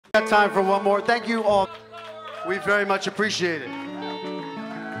Got time for one more. Thank you all. We very much appreciate it.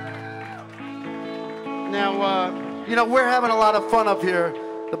 Now, you know, we're having a lot of fun up here.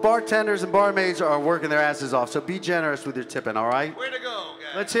 The bartenders and barmaids are working their asses off, so be generous with your tipping, all right? Way to go,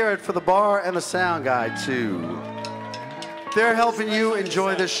 guys. Let's hear it for the bar and the sound guy, too. They're helping you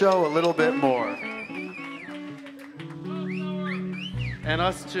enjoy this show a little bit more. And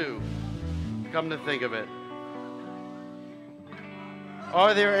us, too, come to think of it.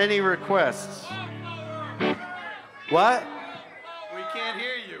 Are there any requests? What? We can't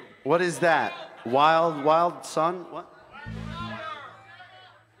hear you. What is that? Wild Sun? What?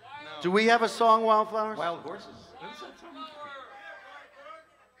 Do we have a song, Wildflowers? Wild horses. What is that song?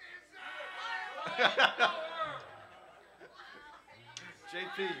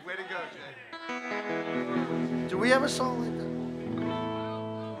 JP, way to go, Jay. Do we have a song like that?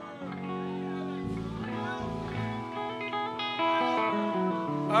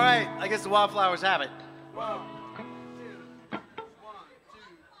 All right, I guess the Wildflowers have it.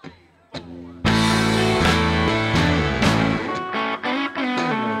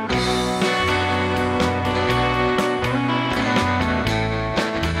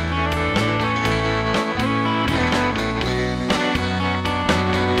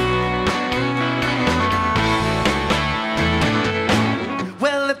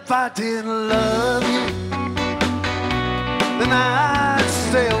 If I didn't love you, then I'd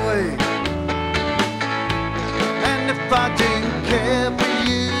stay away. And if I didn't care for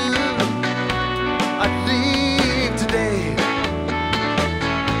you, I'd leave today.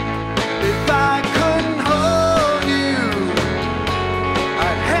 If I couldn't hold you,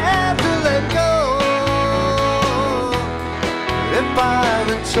 I'd have to let go. If I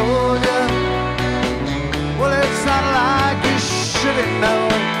haven't told you, well, it's not like you shouldn't know.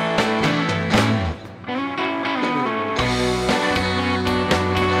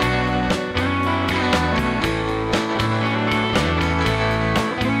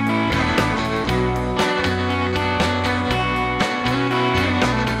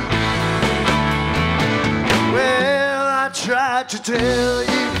 Tried to tell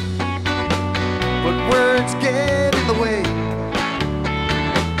you, but words get in the way.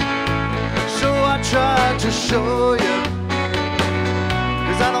 So I tried to show you,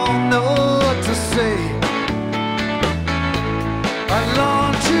 'cause I don't know what to say. I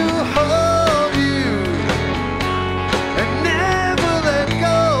long to hold you and never let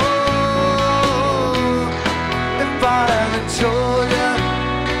go. If I haven't told you,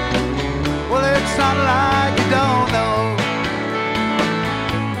 well, it's not like you don't know.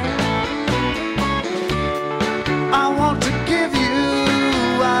 I want to give you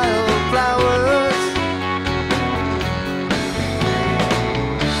wildflowers.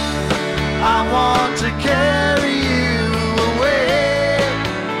 I want to carry you away.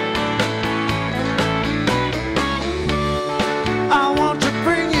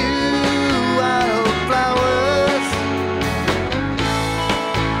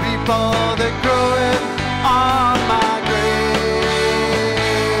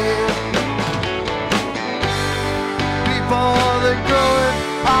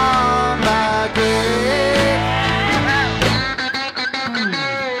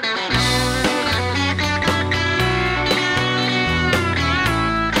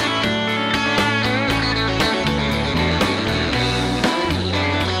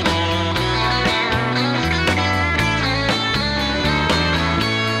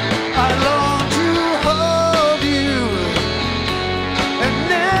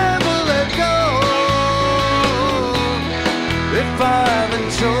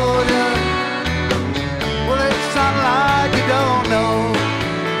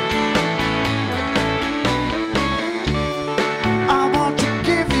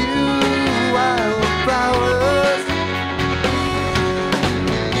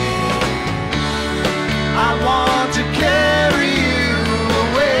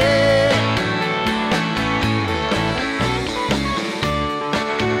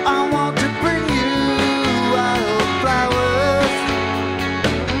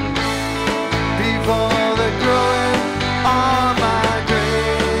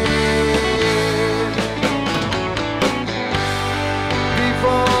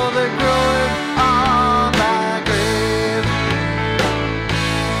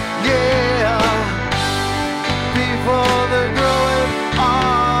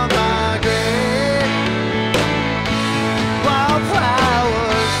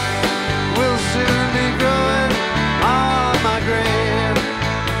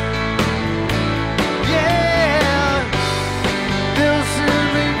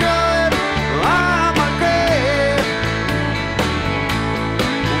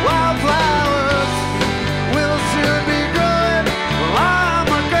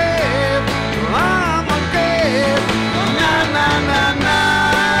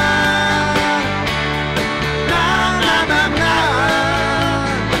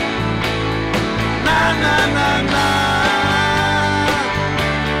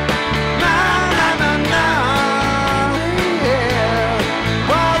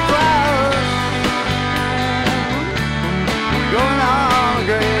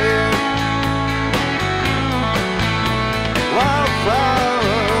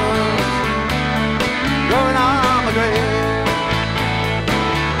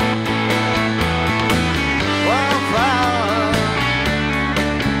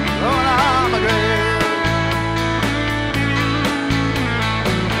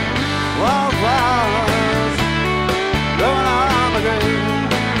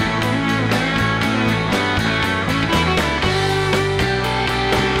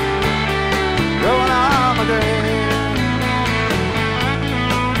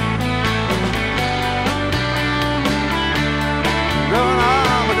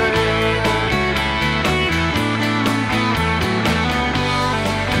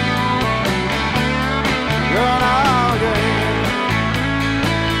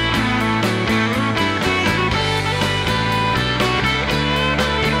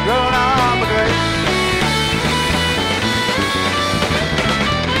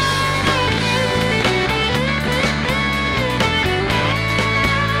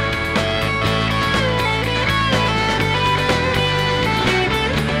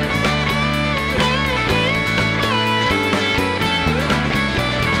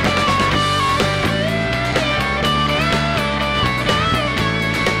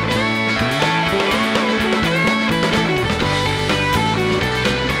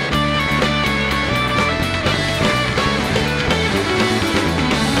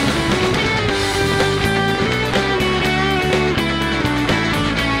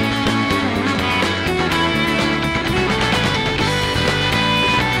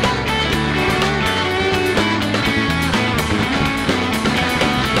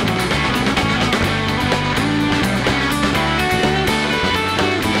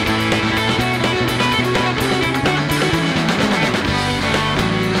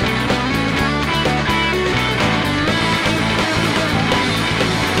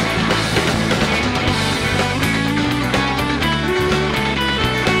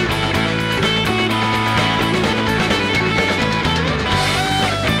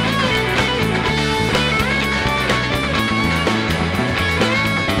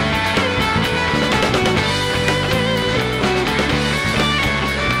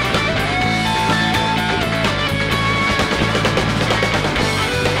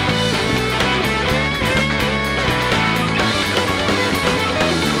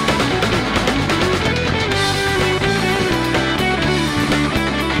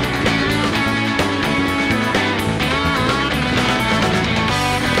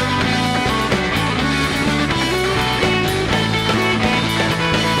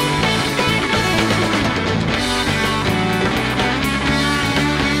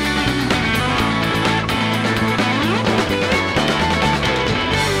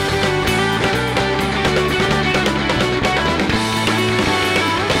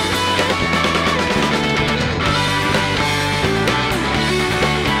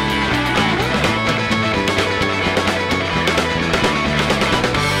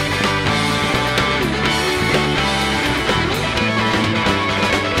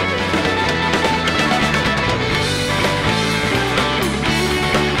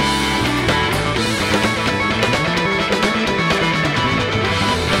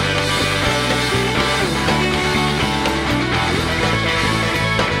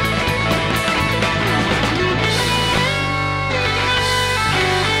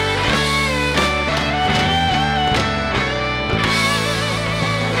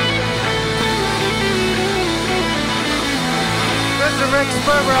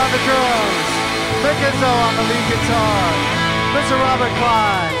 on the drums, Mick Izzo on the lead guitar, Mr. Robert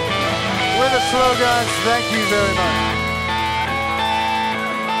Klein. We're the Sloe Guns. Thank you very much.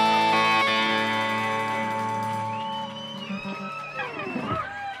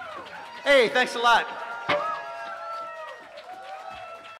 Hey, thanks a lot.